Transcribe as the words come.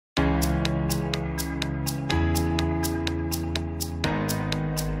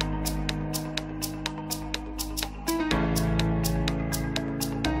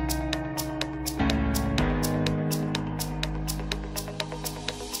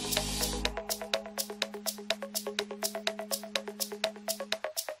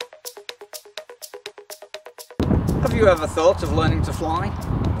Have you ever thought of learning to fly?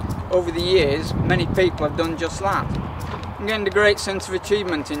 Over the years, many people have done just that and gained a great sense of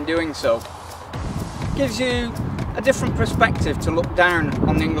achievement in doing so. It gives you a different perspective to look down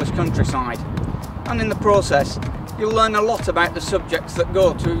on the English countryside, and in the process you'll learn a lot about the subjects that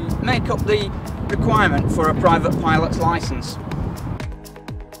go to make up the requirement for a private pilot's licence.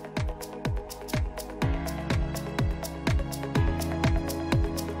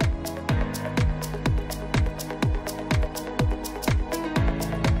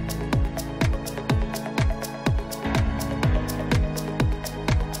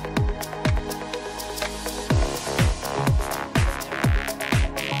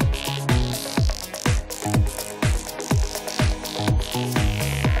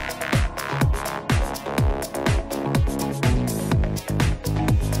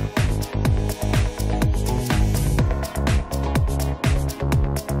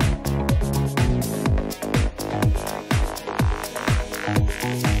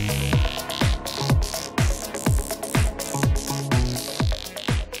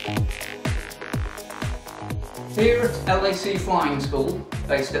 Here at LAC Flying School,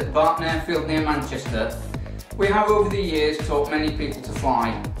 based at Barton Airfield near Manchester, we have over the years taught many people to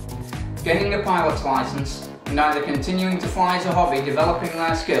fly. Gaining a pilot's licence and either continuing to fly as a hobby, developing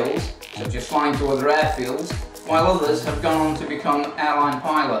their skills, such as flying to other airfields, while others have gone on to become airline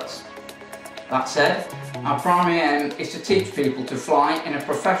pilots. That said, our primary aim is to teach people to fly in a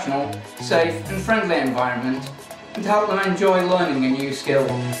professional, safe and friendly environment and to help them enjoy learning a new skill.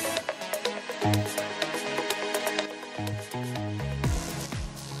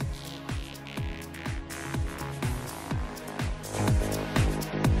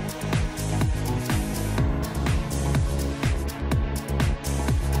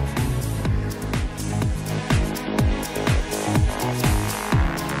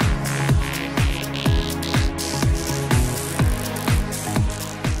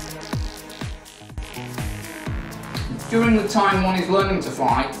 During the time one is learning to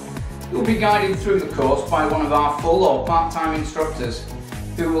fly, you'll be guided through the course by one of our full or part-time instructors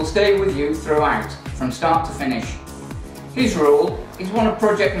who will stay with you throughout, from start to finish. His role is one of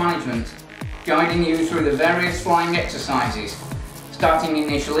project management, guiding you through the various flying exercises, starting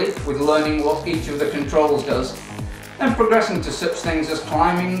initially with learning what each of the controls does, then progressing to such things as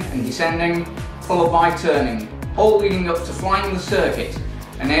climbing and descending, followed by turning, all leading up to flying the circuit,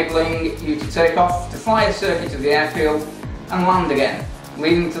 enabling you to take off to fly a circuit of the airfield and land again,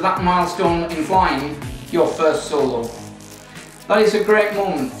 leading to that milestone in flying, your first solo. That is a great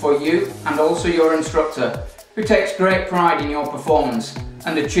moment for you and also your instructor, who takes great pride in your performance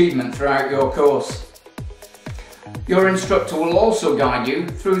and achievement throughout your course. Your instructor will also guide you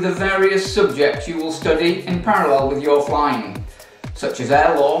through the various subjects you will study in parallel with your flying, such as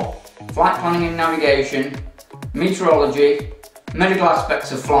air law, flight planning and navigation, meteorology, medical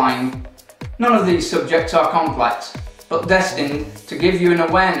aspects of flying. None of these subjects are complex, but destined to give you an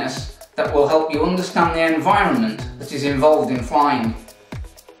awareness that will help you understand the environment that is involved in flying.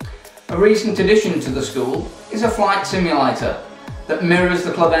 A recent addition to the school is a flight simulator that mirrors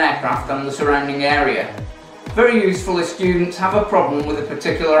the club aircraft and the surrounding area. Very useful if students have a problem with a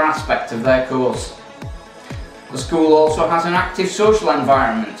particular aspect of their course. The school also has an active social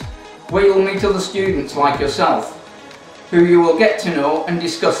environment where you'll meet other students like yourself, who you will get to know and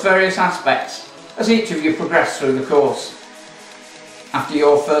discuss various aspects as each of you progress through the course. After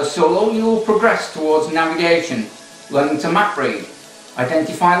your first solo, you will progress towards navigation, learning to map read,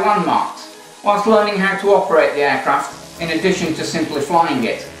 identify landmarks, whilst learning how to operate the aircraft in addition to simply flying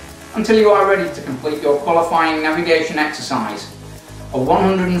it, until you are ready to complete your qualifying navigation exercise, a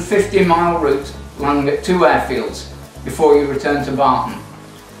 150-mile route landing at 2 airfields before you return to Barton.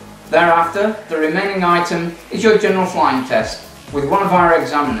 Thereafter, the remaining item is your general flying test with one of our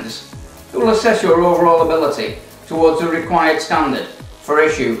examiners who will assess your overall ability towards the required standard for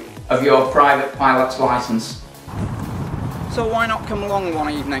issue of your private pilot's licence. So why not come along one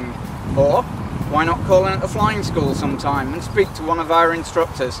evening? Or why not call in at the flying school sometime and speak to one of our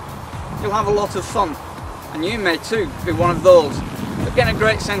instructors? You'll have a lot of fun, and you may too be one of those that get a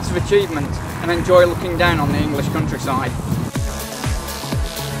great sense of achievement and enjoy looking down on the English countryside.